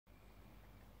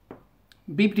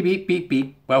Beep, beep, beep,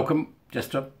 beep. Welcome.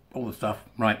 Just all the stuff.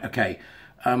 Right, okay.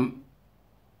 I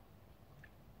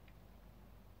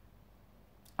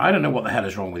don't know what the hell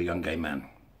is wrong with young gay men.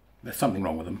 There's something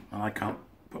wrong with them, and I can't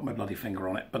put my bloody finger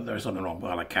on it, but there's something wrong.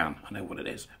 Well, I can. I know what it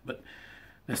is, but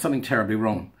there's something terribly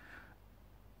wrong.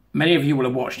 Many of you will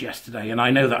have watched yesterday, and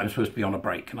I know that I'm supposed to be on a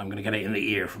break, and I'm going to get it in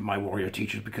the ear from my warrior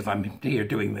teachers because I'm here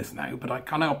doing this now, but I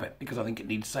can't help it because I think it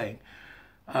needs saying.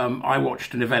 I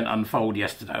watched an event unfold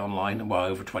yesterday online, well,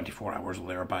 over 24 hours or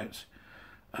thereabouts,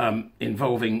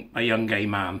 involving a young gay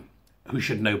man who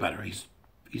should know better. He's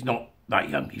not that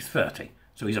young, he's 30,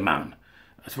 so he's a man.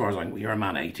 As far as you're a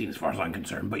man at 18 as far as I'm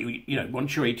concerned, but you know,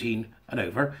 once you're 18 and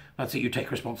over, that's it, you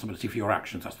take responsibility for your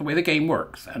actions. That's the way the game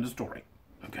works, end of story,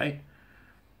 okay?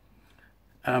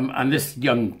 And this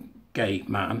young gay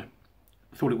man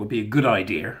thought it would be a good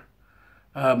idea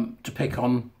to pick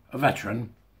on a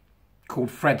veteran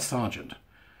called Fred Sargeant.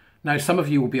 Now, some of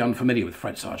you will be unfamiliar with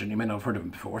Fred Sargeant. You may not have heard of him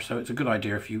before, so it's a good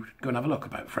idea if you go and have a look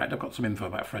about Fred. I've got some info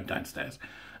about Fred downstairs.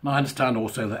 And I understand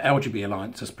also that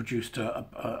LGBAlliance has produced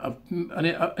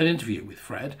an interview with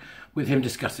Fred, with him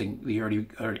discussing the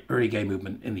early gay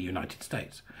movement in the United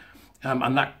States.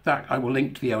 And that I will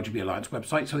link to the LGBAlliance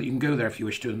website so that you can go there if you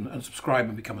wish to and subscribe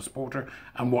and become a supporter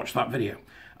and watch that video.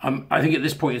 I think at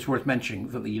this point it's worth mentioning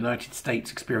that the United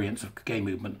States experience of the gay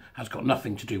movement has got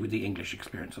nothing to do with the English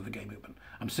experience of the gay movement.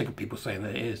 I'm sick of people saying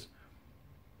that it is.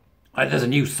 There's a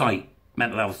new site,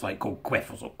 mental health site called Quiff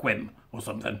or Quim or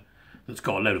something, that's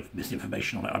got a load of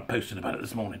misinformation on it. I posted about it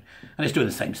this morning, and it's doing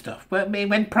the same stuff. But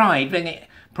when Pride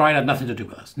had nothing to do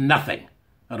with us, nothing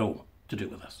at all to do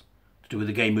with us, to do with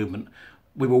the gay movement.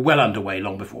 We were well underway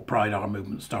long before Pride. Our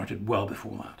movement started well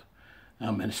before that.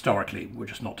 And historically, we're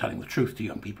just not telling the truth to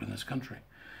young people in this country.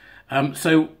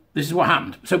 So this is what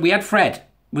happened. So we had Fred,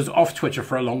 was off Twitter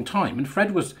for a long time, and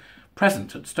Fred was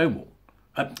present at Stonewall,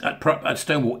 at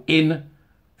Stonewall in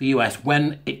the US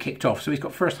when it kicked off. So he's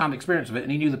got first-hand experience of it,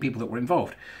 and he knew the people that were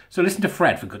involved. So listen to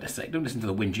Fred, for goodness sake. Don't listen to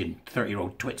the whinging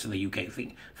 30-year-old twits in the UK who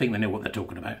think they know what they're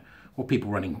talking about, or people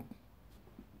running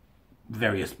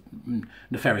various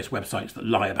nefarious websites that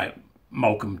lie about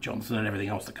Malcolm Johnson and everything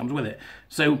else that comes with it.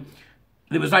 So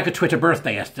it was like a Twitter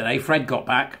birthday yesterday. Fred got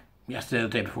back. Yesterday, the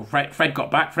day before, Fred got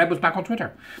back. Fred was back on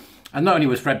Twitter. And not only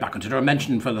was Fred back on Twitter, I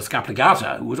mentioned for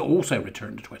Lascapigliata, who was also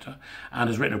returned to Twitter and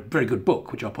has written a very good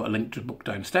book, which I'll put a link to the book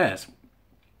downstairs.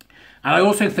 And I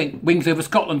also think Wings Over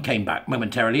Scotland came back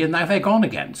momentarily, and now they're gone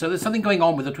again. So there's something going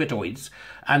on with the Twittoids,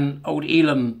 and old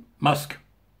Elon Musk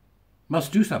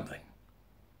must do something.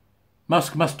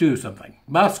 Musk must do something.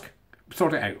 Musk,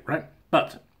 sort it out, right?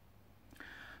 But,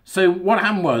 so what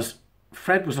happened was,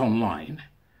 Fred was online,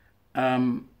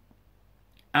 and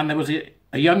there was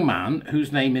a young man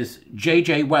whose name is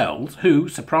J.J. Wells, who,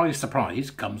 surprise,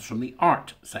 surprise, comes from the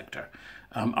art sector,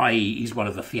 i.e. he's one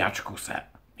of the theatrical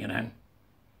set, you know.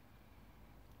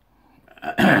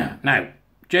 Now,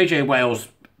 J.J. Wells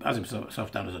has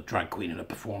himself down as a drag queen and a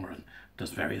performer and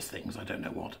does various things, I don't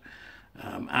know what.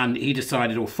 And he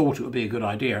decided, or thought it would be a good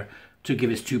idea, to give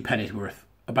his 2 pennies worth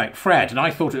about Fred. And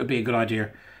I thought it would be a good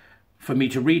idea for me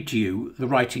to read to you the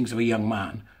writings of a young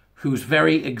man whose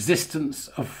very existence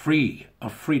of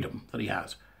freedom that he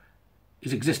has,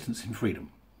 his existence in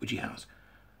freedom, which he has,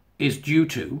 is due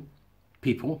to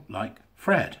people like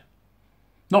Fred.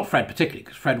 Not Fred particularly,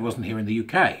 because Fred wasn't here in the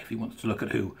UK. If he wants to look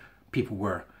at who people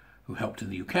were who helped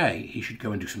in the UK, he should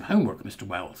go and do some homework, Mr.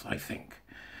 Wells, I think.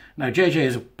 Now, JJ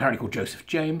is apparently called Joseph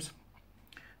James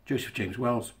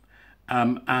Wells,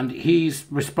 and he's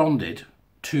responded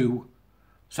to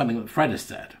something that Fred has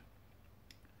said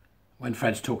when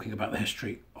Fred's talking about the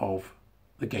history of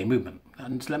the gay movement.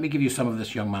 And let me give you some of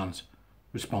this young man's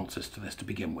responses to this to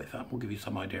begin with. That will give you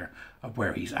some idea of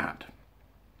where he's at.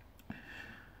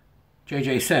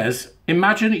 JJ says,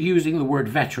 imagine using the word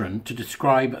veteran to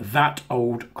describe that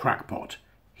old crackpot.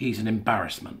 He's an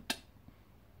embarrassment.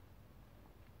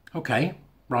 Okay,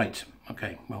 right.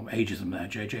 Okay, well, ageism there,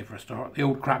 JJ, for a start. The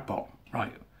old crackpot,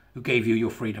 right, who gave you your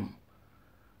freedom,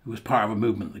 who was part of a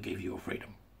movement that gave you your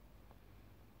freedom.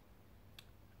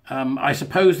 I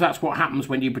suppose that's what happens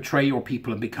when you betray your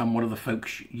people and become one of the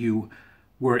folks you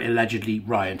were allegedly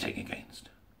rioting against.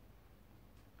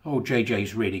 Oh,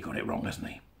 JJ's really got it wrong, hasn't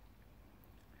he?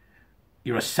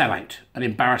 You're a sellout, an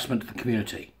embarrassment to the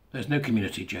community. There's no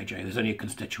community, JJ. There's only a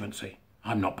constituency.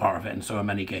 I'm not part of it, and so are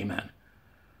many gay men.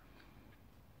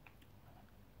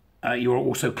 You're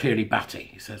also clearly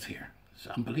batty, he says here. It's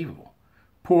unbelievable.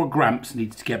 Poor Gramps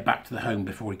needs to get back to the home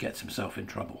before he gets himself in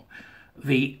trouble.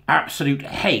 The absolute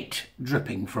hate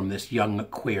dripping from this young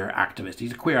queer activist.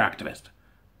 He's a queer activist.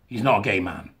 He's not a gay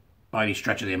man, by any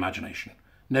stretch of the imagination.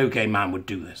 No gay man would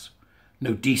do this.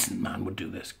 No decent man would do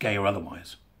this, gay or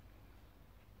otherwise.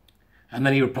 And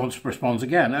then he responds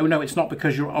again, oh no, it's not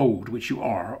because you're old, which you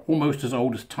are, almost as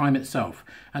old as time itself,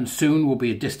 and soon will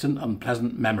be a distant,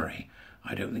 unpleasant memory.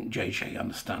 I don't think JJ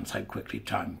understands how quickly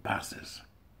time passes.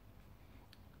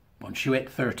 Once you hit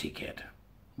 30, kid,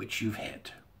 which you've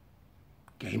hit,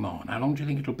 game on. How long do you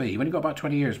think it'll be? You've only got about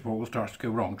 20 years before it all starts to go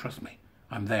wrong, trust me.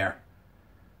 I'm there.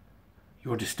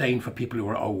 Your disdain for people who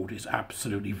are old is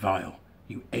absolutely vile.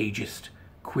 You ageist,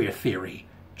 queer theory,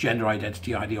 gender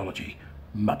identity ideology,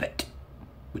 muppet,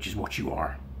 which is what you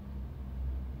are.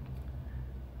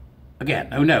 Again,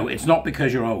 oh no, it's not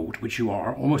because you're old, which you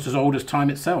are, almost as old as time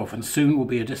itself, and soon will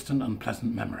be a distant,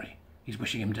 unpleasant memory. He's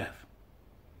wishing him death.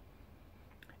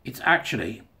 It's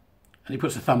actually, and he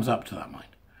puts a thumbs up to that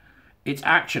mind, it's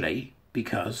actually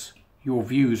because your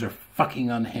views are fucking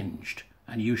unhinged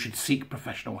and you should seek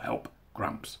professional help,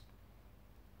 Gramps.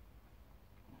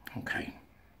 Okay.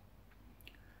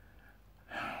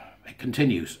 It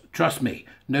continues. Trust me,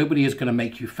 nobody is going to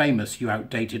make you famous, you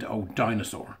outdated old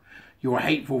dinosaur. Your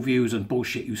hateful views and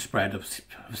bullshit you spread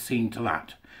have seen to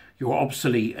that. You're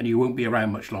obsolete and you won't be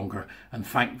around much longer, and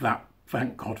thank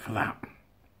God for that.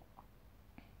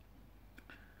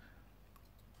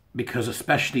 Because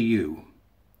especially you,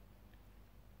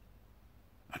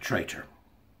 a traitor.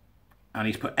 And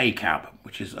he's put ACAB,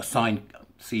 which is assigned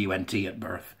C-U-N-T at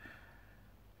birth.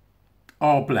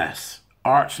 Oh, bless.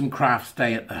 Arts and crafts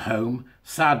day at the home.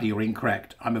 Sadly, you're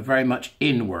incorrect. I'm a very much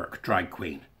in-work drag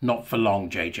queen. Not for long,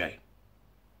 JJ.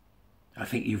 I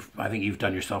think you've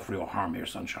done yourself real harm here,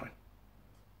 sunshine.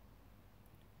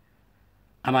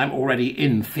 And I'm already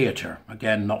in theatre.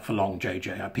 Again, not for long,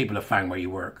 JJ. People have found where you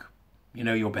work. You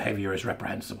know, your behaviour is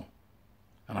reprehensible.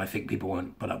 And I think people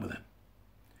won't put up with it.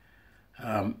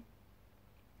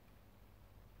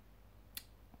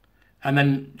 And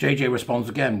then JJ responds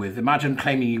again with, imagine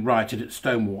claiming you rioted at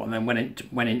Stonewall and then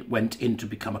went in to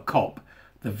become a cop.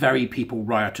 The very people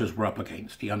rioters were up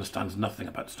against. He understands nothing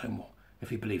about Stonewall,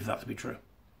 if he believes that to be true.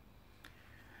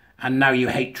 And now you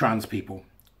hate trans people.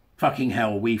 Fucking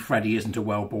hell, wee Freddie isn't a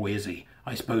well boy, is he?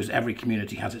 I suppose every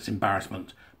community has its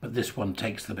embarrassment, but this one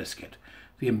takes the biscuit.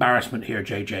 The embarrassment here,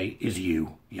 JJ, is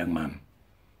you, young man.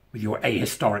 With your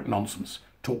ahistoric nonsense.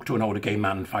 Talk to an older gay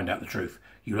man and find out the truth.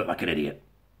 You look like an idiot.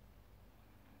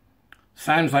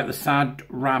 Sounds like the sad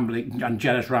rambling and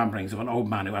jealous ramblings of an old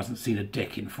man who hasn't seen a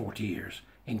dick in 40 years,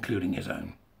 including his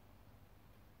own.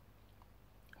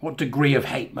 What degree of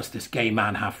hate must this gay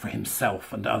man have for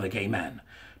himself and other gay men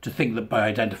to think that by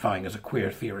identifying as a queer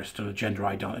theorist or a gender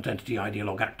identity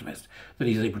ideologue activist that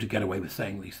he's able to get away with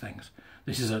saying these things?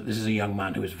 This is a young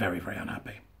man who is very, very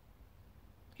unhappy.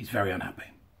 He's very unhappy.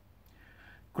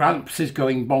 Gramps is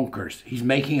going bonkers. He's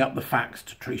making up the facts.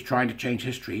 He's trying to change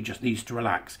history. He just needs to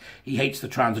relax. He hates the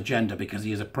trans agenda because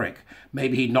he is a prick.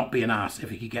 Maybe he'd not be an ass if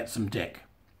he could get some dick.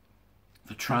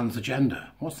 The trans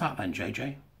agenda? What's that then,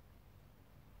 JJ?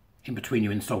 In between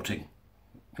you insulting,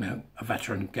 a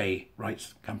veteran gay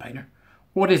rights campaigner.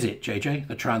 What is it, JJ,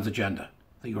 the trans agenda,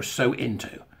 that you're so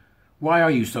into? Why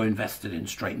are you so invested in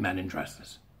straight men in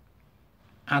dresses?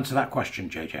 Answer that question,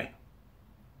 JJ.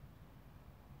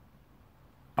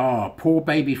 Ah, poor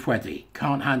baby Freddy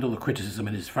can't handle the criticism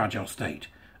in his fragile state.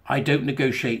 I don't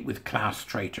negotiate with class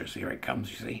traitors. Here it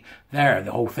comes, you see. There,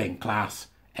 the whole thing, class,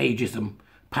 ageism,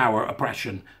 power,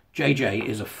 oppression. JJ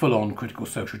is a full-on critical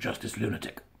social justice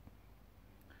lunatic.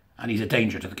 And he's a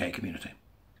danger to the gay community.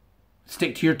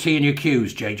 Stick to your T and your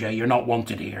Q's, JJ. You're not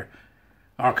wanted here.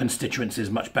 Our constituency is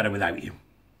much better without you.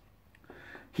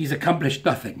 He's accomplished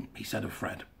nothing, he said of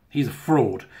Fred. He's a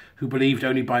fraud who believed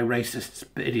only by racists,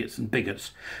 idiots and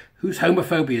bigots, whose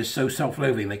homophobia is so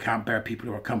self-loathing they can't bear people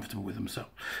who are comfortable with themselves.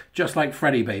 Just like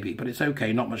Freddie, baby, but it's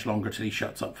okay, not much longer till he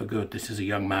shuts up for good. This is a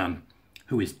young man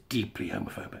who is deeply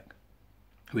homophobic,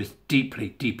 who is deeply,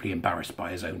 deeply embarrassed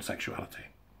by his own sexuality.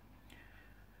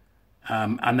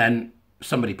 And then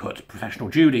somebody put Professional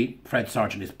Judy, Fred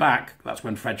Sargeant is back. That's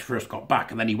when Fred first got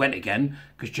back, and then he went again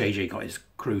because JJ got his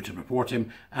crew to report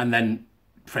him, and then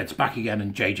Fred's back again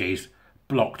and JJ's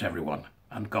blocked everyone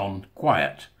and gone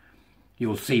quiet.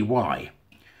 You'll see why.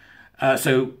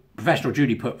 So Professional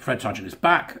Judy put Fred Sargeant is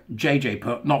back. JJ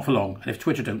put not for long. And if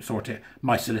Twitter don't sort it,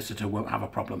 my solicitor won't have a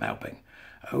problem helping.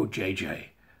 Oh, JJ,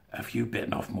 have you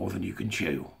bitten off more than you can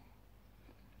chew?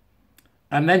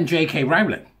 And then J.K.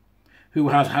 Rowling, who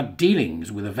has had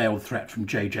dealings with a veiled threat from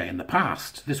JJ in the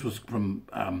past. This was from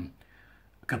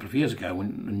a couple of years ago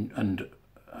and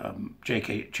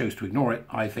JK chose to ignore it.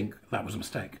 I think that was a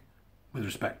mistake with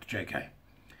respect to JK.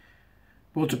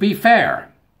 Well, to be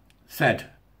fair, said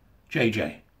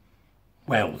JJ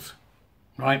Wells,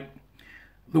 right?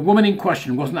 The woman in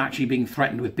question wasn't actually being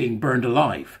threatened with being burned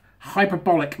alive.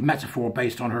 Hyperbolic metaphor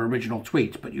based on her original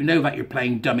tweet, but you know that you're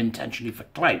playing dumb intentionally for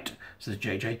clout, says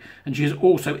JJ, and she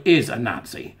also is a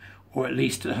Nazi, or at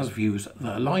least has views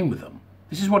that align with them.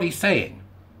 This is what he's saying.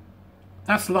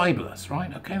 That's libelous,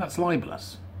 right? Okay, that's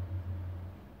libelous.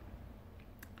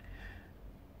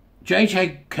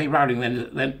 J.K. Rowling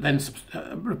then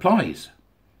replies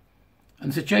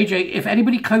and says, JJ, if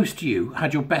anybody close to you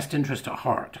had your best interest at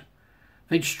heart,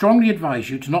 they'd strongly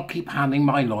advise you to not keep handing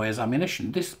my lawyers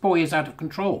ammunition. This boy is out of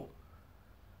control.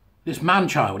 This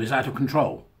man-child is out of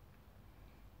control.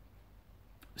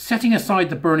 Setting aside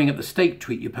the burning at the stake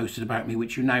tweet you posted about me,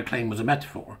 which you now claim was a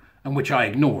metaphor, and which I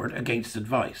ignored against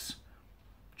advice.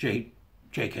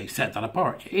 J.K. set that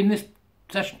apart. In this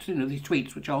session, you know, these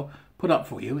tweets, which I'll put up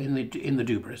for you in the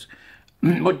Dubras,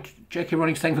 what J.K.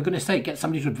 Rowling's saying, for goodness sake, get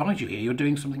somebody to advise you here. You're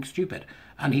doing something stupid.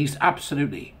 And he's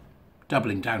absolutely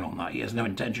doubling down on that. He has no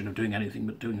intention of doing anything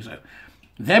but doing so.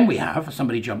 Then we have,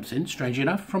 somebody jumps in, strangely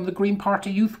enough, from the Green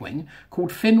Party youth wing,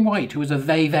 called Finn White, who is a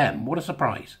they-them. What a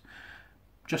surprise.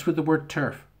 Just with the word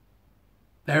turf.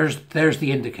 There's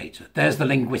the indicator. There's the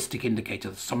linguistic indicator,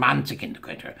 the semantic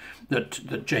indicator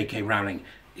that J.K. Rowling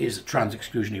is a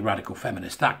trans-exclusionary radical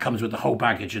feminist. That comes with the whole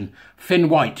baggage. And Finn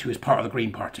White, who is part of the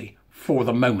Green Party, for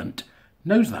the moment,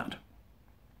 knows that.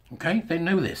 Okay? They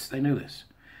know this. They know this.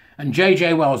 And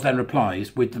J.J. Wells then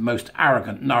replies with the most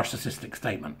arrogant, narcissistic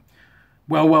statement.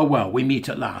 Well, well, well, we meet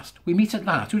at last. We meet at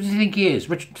last. Who does he think he is?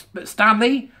 Richard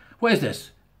Stanley? What is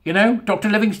this? You know, Dr.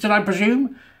 Livingston, I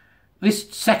presume?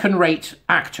 This second-rate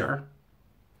actor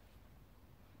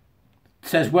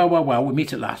says, well, well, well, we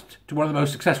meet at last to one of the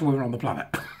most successful women on the planet.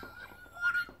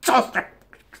 Tosser!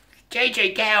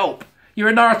 JJ, get help! You're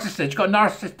a narcissist. You've got a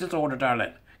narcissist disorder,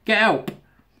 darling. Get help.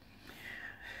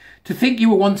 To think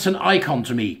you were once an icon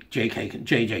to me,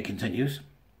 JJ continues.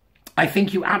 I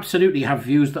think you absolutely have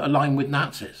views that align with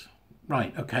Nazis.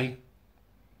 Right, okay.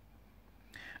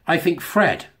 I think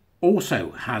Fred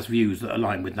also has views that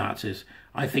align with Nazis.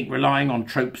 I think relying on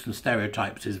tropes and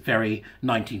stereotypes is very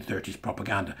 1930s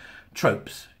propaganda.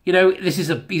 Tropes. You know, he's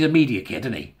a media kid,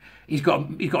 isn't he? He's got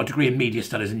a degree in media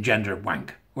studies and gender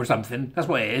wank or something. That's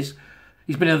what it is.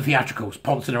 He's been in the theatricals,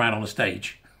 pouncing around on the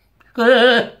stage.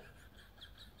 I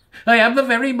am the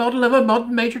very model of a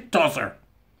modern major tosser.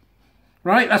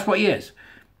 Right? That's what he is.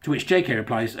 To which JK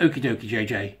replies, okie dokie,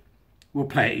 JJ. We'll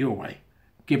play it your way.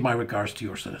 Give my regards to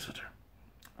your solicitor.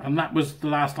 And that was the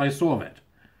last I saw of it.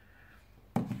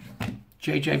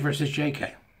 JJ versus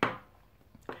JK.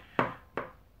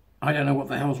 I don't know what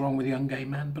the hell's wrong with young gay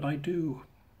men, but I do.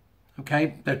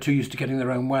 Okay? They're too used to getting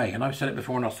their own way. And I've said it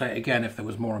before and I'll say it again. If there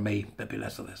was more of me, there'd be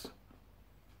less of this.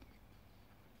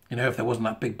 You know, if there wasn't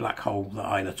that big black hole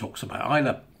that Isla talks about.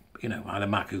 Isla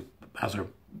Mac, who has her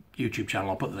YouTube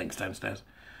channel, I'll put the links downstairs.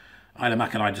 Isla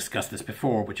Mac and I discussed this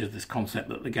before, which is this concept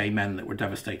that the gay men that were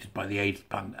devastated by the AIDS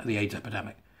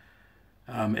epidemic,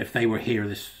 if they were here,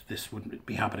 this wouldn't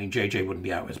be happening. JJ wouldn't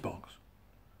be out of his box.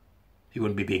 He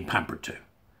wouldn't be being pampered to.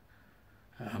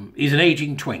 He's an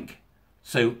aging twink.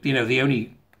 So, you know, the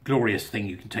only glorious thing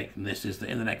you can take from this is that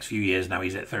in the next few years, now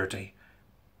he's at 30,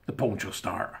 the paunch will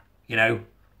start, you know.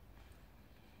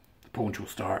 The paunch will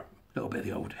start, a little bit of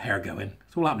the old hair going.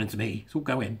 It's all happening to me. It's all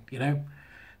going, you know.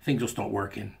 Things will start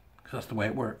working, because that's the way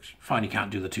it works. Fine, you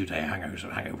can't do the 2-day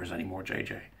hangovers anymore,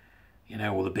 JJ. You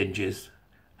know, all the binges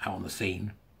out on the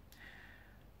scene.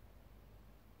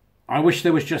 I wish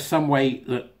there was just some way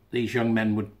that these young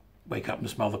men would wake up and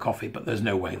smell the coffee, but there's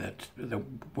no way that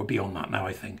we're beyond that now,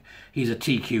 I think. He's a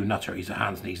TQ nutter. He's a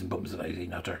hands, knees and bums a daisy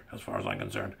nutter, as far as I'm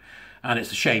concerned. And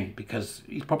it's a shame, because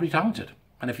he's probably talented.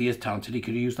 And if he is talented, he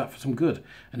could use that for some good.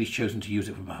 And he's chosen to use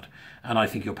it for bad. And I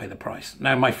think he'll pay the price.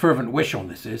 Now, my fervent wish on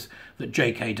this is that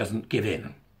JK doesn't give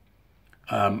in.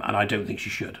 And I don't think she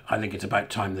should. I think it's about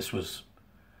time this was...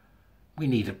 We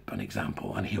need an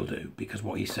example, and he'll do. Because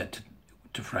what he said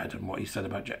to Fred and what he said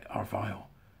about are vile.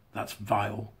 That's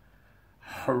vile,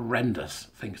 horrendous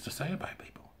things to say about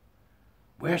people.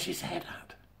 Where's his head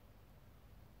at?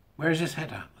 Where's his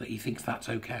head at that he thinks that's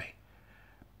okay?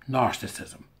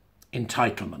 Narcissism.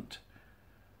 Entitlement.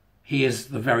 He is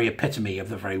the very epitome of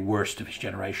the very worst of his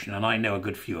generation, and I know a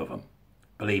good few of them,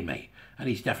 believe me. And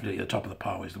he's definitely at the top of the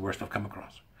pile. He's the worst I've come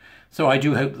across. So I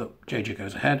do hope that JJ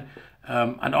goes ahead,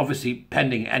 and obviously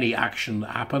pending any action that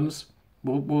happens,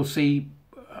 we'll see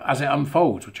as it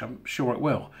unfolds, which I'm sure it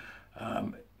will.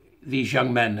 These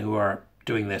young men who are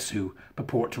doing this, who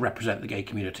purport to represent the gay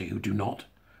community, who do not.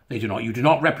 They do not. You do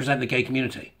not represent the gay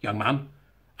community, young man,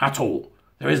 at all.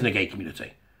 There isn't a gay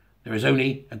community. There is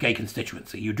only a gay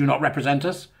constituency. You do not represent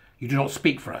us. You do not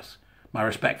speak for us. My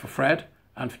respect for Fred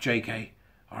and for JK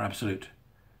are absolute.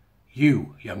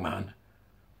 You, young man,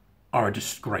 are a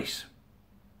disgrace.